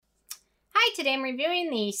Hi, today I'm reviewing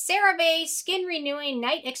the CeraVe Skin Renewing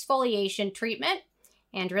Night Exfoliation Treatment.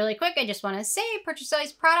 And really quick, I just want to say, purchase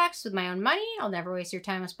these products with my own money. I'll never waste your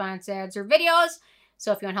time with sponsored ads or videos.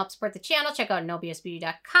 So if you want to help support the channel, check out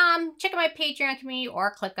nobsbeauty.com, check out my Patreon community,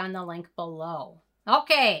 or click on the link below.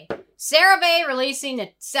 Okay, CeraVe releasing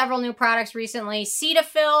several new products recently.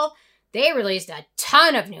 Cetaphil, they released a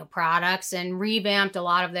ton of new products and revamped a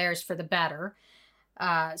lot of theirs for the better.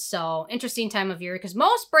 So interesting time of year because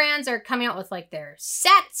most brands are coming out with like their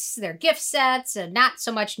sets, their gift sets, and not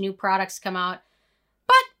so much new products come out.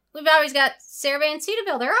 But we've always got CeraVe and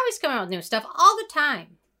Cetaphil. They're always coming out with new stuff all the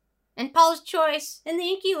time. And Paula's Choice and the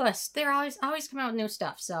Inkey List, they're always coming out with new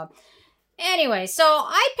stuff. So anyway, so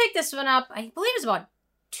I picked this one up, I believe it was about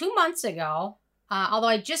 2 months ago. Although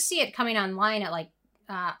I just see it coming online at like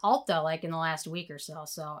Ulta like in the last week or so.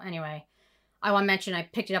 So anyway, I want to mention I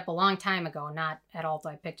picked it up a long time ago, not at Ulta.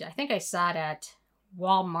 I think I saw it at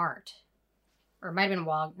Walmart. Or it might have been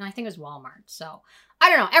no, I think it was Walmart. So,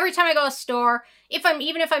 I don't know. Every time I go to a store,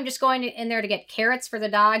 even if I'm just going in there to get carrots for the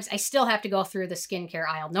dogs, I still have to go through the skincare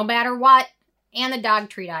aisle, no matter what, and the dog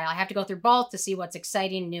treat aisle. I have to go through both to see what's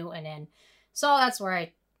exciting, new, and in. So, that's where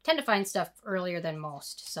I tend to find stuff earlier than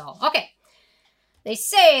most. So, okay. They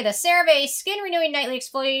say the CeraVe Skin Renewing Nightly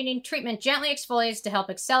Exfoliating Treatment gently exfoliates to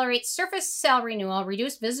help accelerate surface cell renewal,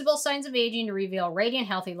 reduce visible signs of aging to reveal radiant,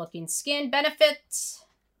 healthy-looking skin. Benefits: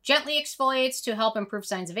 gently exfoliates to help improve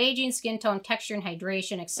signs of aging, skin tone, texture, and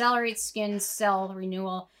hydration, accelerates skin cell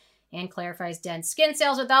renewal, and clarifies dense skin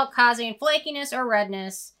cells without causing flakiness or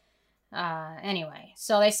redness. Anyway,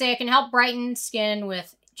 so they say it can help brighten skin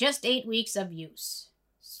with just 8 weeks of use,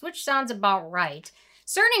 which sounds about right.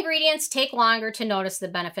 Certain ingredients take longer to notice the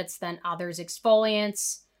benefits than others.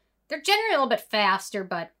 Exfoliants, they're generally a little bit faster,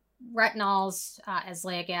 but retinols,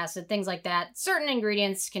 azelaic acid, things like that. Certain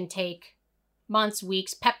ingredients can take months,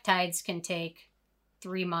 weeks. Peptides can take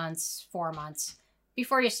 3 months, 4 months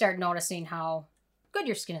before you start noticing how good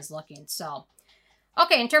your skin is looking. So,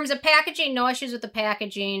 okay, in terms of packaging, no issues with the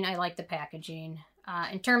packaging. I like the packaging.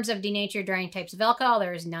 In terms of denatured drying types of alcohol,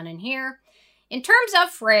 there is none in here. In terms of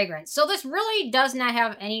fragrance, so this really does not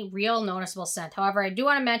have any real noticeable scent. However, I do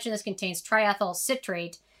want to mention this contains triethyl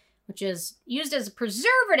citrate, which is used as a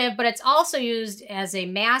preservative, but it's also used as a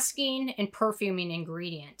masking and perfuming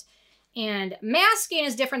ingredient. And masking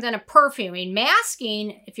is different than a perfuming.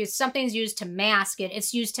 Masking, if something's used to mask it,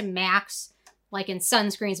 it's used to max, like in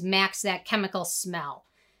sunscreens, max that chemical smell.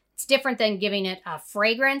 It's different than giving it a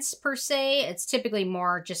fragrance per se. It's typically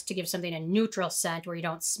more just to give something a neutral scent where you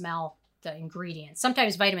don't smell the ingredients.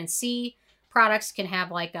 Sometimes vitamin C products can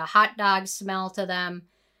have like a hot dog smell to them.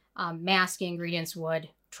 Masking ingredients would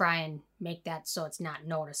try and make that so it's not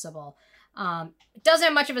noticeable. It doesn't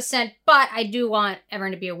have much of a scent, but I do want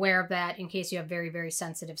everyone to be aware of that in case you have very, very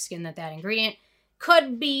sensitive skin, that ingredient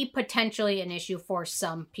could be potentially an issue for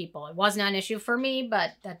some people. It was not an issue for me,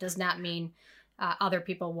 but that does not mean other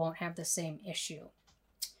people won't have the same issue.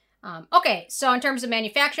 Okay, so in terms of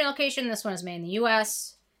manufacturing location, this one is made in the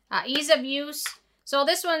U.S. Ease of use. So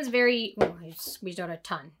this one's very, I squeezed out a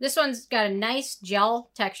ton. This one's got a nice gel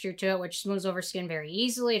texture to it, which smooths over skin very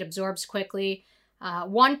easily. It absorbs quickly.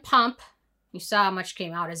 One pump, you saw how much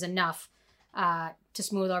came out, is enough to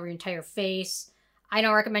smooth over your entire face. I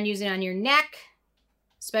don't recommend using it on your neck,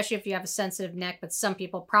 especially if you have a sensitive neck, but some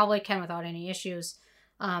people probably can without any issues.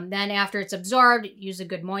 Then after it's absorbed, use a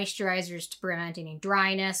good moisturizers to prevent any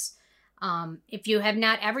dryness. If you have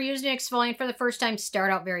not ever used an exfoliant for the first time,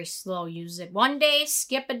 start out very slow. Use it one day,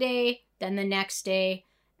 skip a day, then the next day.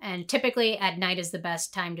 And typically at night is the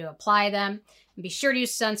best time to apply them. And be sure to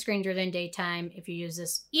use sunscreen during daytime if you use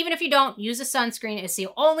this. Even if you don't use a sunscreen, it's the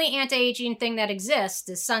only anti-aging thing that exists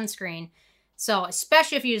is sunscreen. So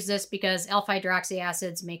especially if you use this, because alpha hydroxy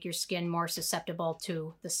acids make your skin more susceptible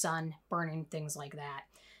to the sun, burning, things like that.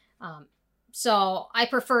 So I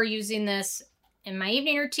prefer using this in my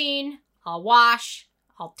evening routine. I'll wash,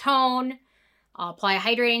 I'll tone, I'll apply a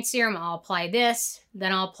hydrating serum, I'll apply this,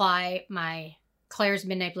 then I'll apply my Klairs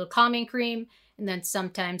Midnight Blue Calming Cream, and then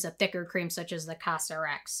sometimes a thicker cream such as the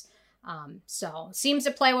COSRX. So seems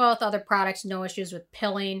to play well with other products, no issues with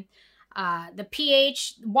pilling. The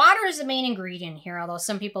pH, water is the main ingredient here, although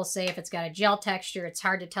some people say if it's got a gel texture, it's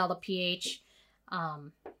hard to tell the pH.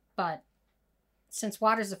 But since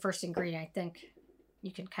water is the first ingredient, I think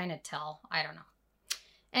you can kind of tell. I don't know.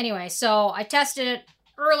 Anyway, so I tested it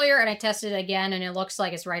earlier and I tested it again, and it looks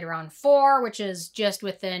like it's right around 4, which is just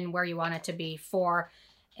within where you want it to be for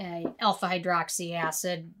alpha hydroxy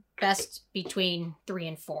acid, best between 3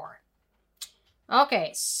 and 4.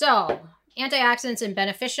 Okay, so antioxidants and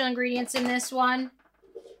beneficial ingredients in this one.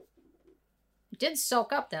 did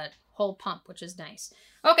soak up that whole pump, which is nice.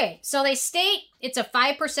 Okay, so they state it's a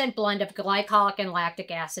 5% blend of glycolic and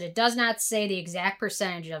lactic acid. It does not say the exact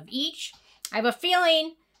percentage of each. I have a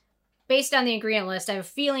feeling, based on the ingredient list, I have a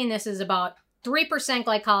feeling this is about 3%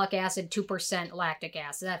 glycolic acid, 2% lactic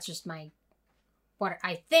acid. That's just what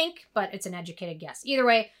I think, but it's an educated guess. Either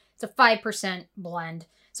way, it's a 5% blend.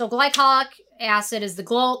 So glycolic acid is the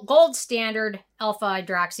gold standard alpha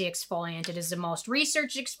hydroxy exfoliant. It is the most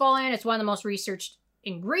researched exfoliant. It's one of the most researched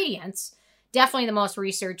ingredients. Definitely the most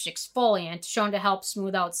researched exfoliant, shown to help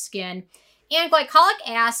smooth out skin. And glycolic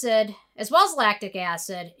acid, as well as lactic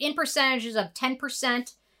acid, in percentages of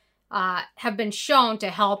 10%, have been shown to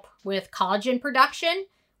help with collagen production,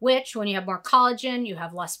 which, when you have more collagen, you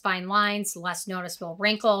have less fine lines, less noticeable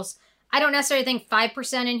wrinkles. I don't necessarily think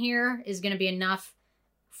 5% in here is going to be enough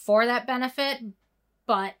for that benefit,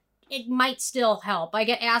 but it might still help. I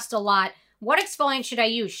get asked a lot, what exfoliant should I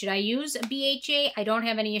use? Should I use a BHA? I don't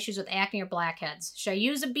have any issues with acne or blackheads. Should I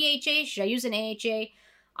use a BHA? Should I use an AHA?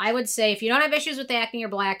 I would say if you don't have issues with acne or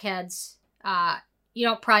blackheads, you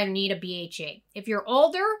don't probably need a BHA. If you're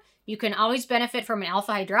older, you can always benefit from an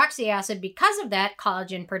alpha hydroxy acid because of that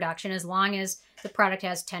collagen production, as long as the product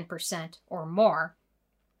has 10% or more.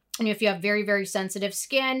 And if you have very, very sensitive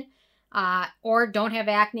skin, or don't have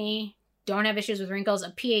acne, don't have issues with wrinkles, a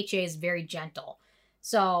PHA is very gentle.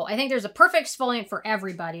 So I think there's a perfect exfoliant for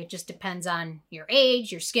everybody. It just depends on your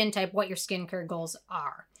age, your skin type, what your skincare goals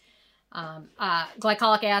are.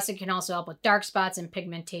 Glycolic acid can also help with dark spots and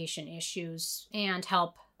pigmentation issues and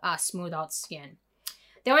help smooth out skin.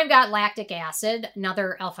 Then we've got lactic acid,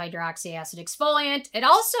 another alpha hydroxy acid exfoliant. It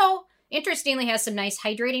also, interestingly, has some nice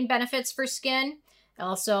hydrating benefits for skin.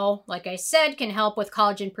 Also, like I said, can help with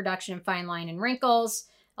collagen production and fine line and wrinkles,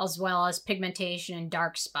 as well as pigmentation and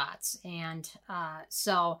dark spots. And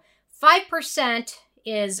so 5%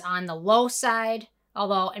 is on the low side,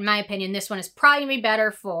 although in my opinion, this one is probably going to be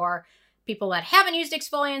better for people that haven't used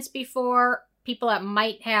exfoliants before, people that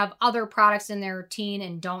might have other products in their routine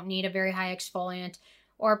and don't need a very high exfoliant,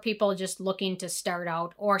 or people just looking to start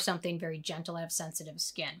out, or something very gentle that have sensitive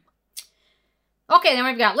skin. Okay, then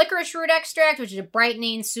we've got licorice root extract, which is a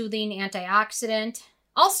brightening, soothing antioxidant.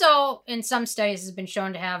 Also, in some studies, has been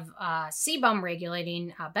shown to have sebum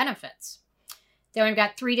regulating benefits. Then we've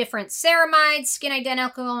got 3 different ceramides, skin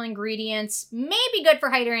identical ingredients. May be good for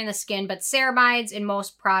hydrating the skin, but ceramides in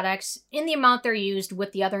most products, in the amount they're used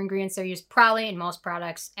with the other ingredients they're used, probably in most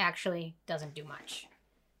products actually doesn't do much.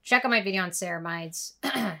 Check out my video on ceramides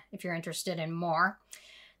if you're interested in more.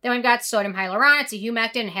 Then we've got sodium hyaluronate. It's a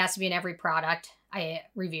humectant. It has to be in every product I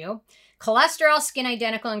review. Cholesterol, skin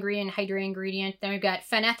identical ingredient, hydrating ingredient. Then we've got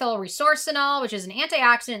phenethyl resorcinol, which is an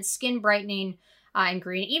antioxidant, skin brightening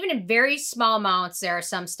ingredient. Even in very small amounts, there are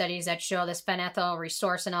some studies that show this phenethyl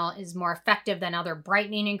resorcinol is more effective than other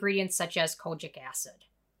brightening ingredients, such as kojic acid.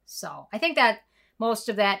 So I think that most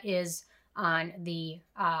of that is on the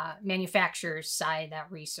manufacturer's side,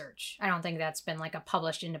 that research. I don't think that's been like a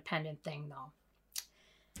published independent thing, though.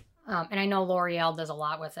 And I know L'Oreal does a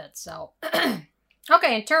lot with it, so...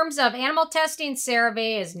 Okay, in terms of animal testing,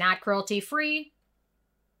 CeraVe is not cruelty-free.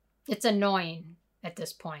 It's annoying at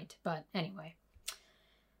this point, but anyway.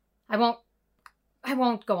 I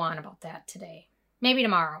won't go on about that today. Maybe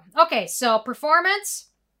tomorrow. Okay, so performance.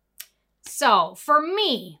 So, for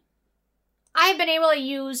me, I've been able to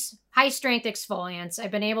use high-strength exfoliants.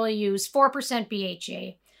 I've been able to use 4%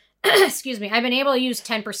 BHA. Excuse me. I've been able to use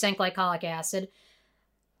 10% glycolic acid.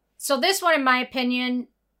 So this one, in my opinion,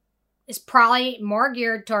 is probably more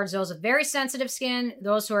geared towards those with very sensitive skin,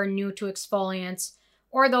 those who are new to exfoliants,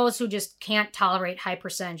 or those who just can't tolerate high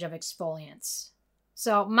percentage of exfoliants.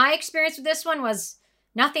 So my experience with this one was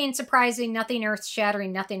nothing surprising, nothing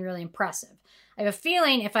earth-shattering, nothing really impressive. I have a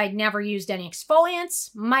feeling if I'd never used any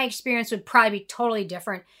exfoliants, my experience would probably be totally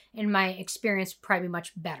different, and my experience would probably be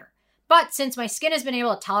much better. But since my skin has been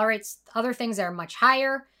able to tolerate other things that are much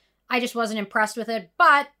higher, I just wasn't impressed with it.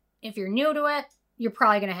 But if you're new to it, you're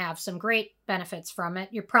probably going to have some great benefits from it.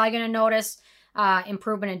 You're probably going to notice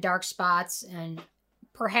improvement in dark spots and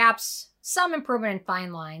perhaps some improvement in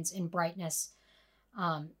fine lines and brightness.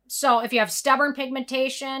 So if you have stubborn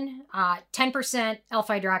pigmentation, 10%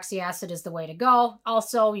 alpha hydroxy acid is the way to go.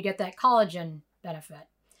 Also, you get that collagen benefit.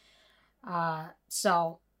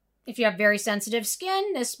 So if you have very sensitive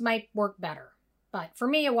skin, this might work better. But for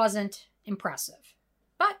me, it wasn't impressive.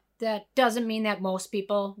 But that doesn't mean that most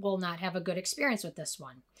people will not have a good experience with this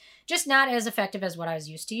one. Just not as effective as what I was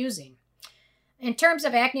used to using. In terms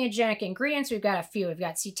of acneogenic ingredients, we've got a few. We've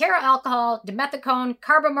got cetearyl alcohol, dimethicone,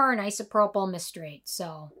 carbamur, and isopropyl mystrate.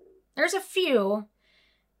 So there's a few.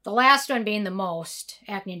 The last one being the most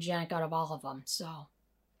acneogenic out of all of them. So,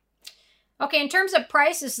 okay, in terms of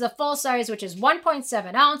price, this is the full size, which is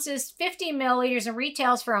 1.7 ounces, 50 milliliters, and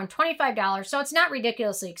retails for around $25. So it's not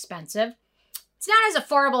ridiculously expensive. It's not as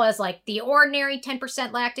affordable as like the ordinary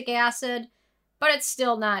 10% lactic acid, but it's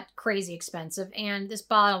still not crazy expensive. And this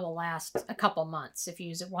bottle will last a couple months if you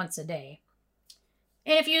use it once a day.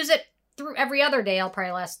 And if you use it through every other day, it'll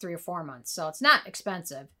probably last 3 or 4 months. So it's not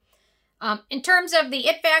expensive. In terms of the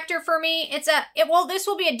it factor for me, this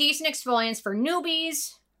will be a decent exfoliant for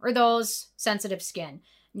newbies or those sensitive skin.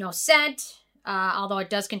 No scent, although it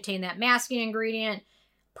does contain that masking ingredient.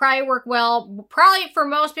 Probably work well. Probably for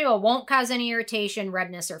most people, it won't cause any irritation,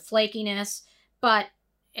 redness, or flakiness, but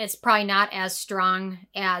it's probably not as strong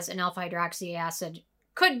as an alpha hydroxy acid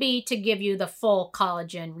could be to give you the full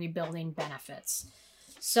collagen rebuilding benefits.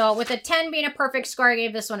 So with a 10 being a perfect score, I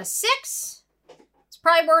gave this one a 6. It's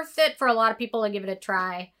probably worth it for a lot of people to give it a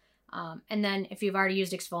try. And then if you've already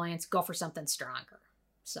used exfoliants, go for something stronger.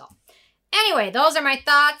 So anyway, those are my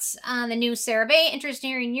thoughts on the new CeraVe. Interested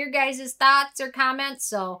in hearing your guys' thoughts or comments.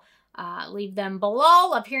 So leave them below.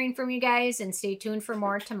 Love hearing from you guys and stay tuned for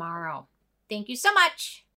more tomorrow. Thank you so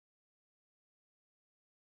much.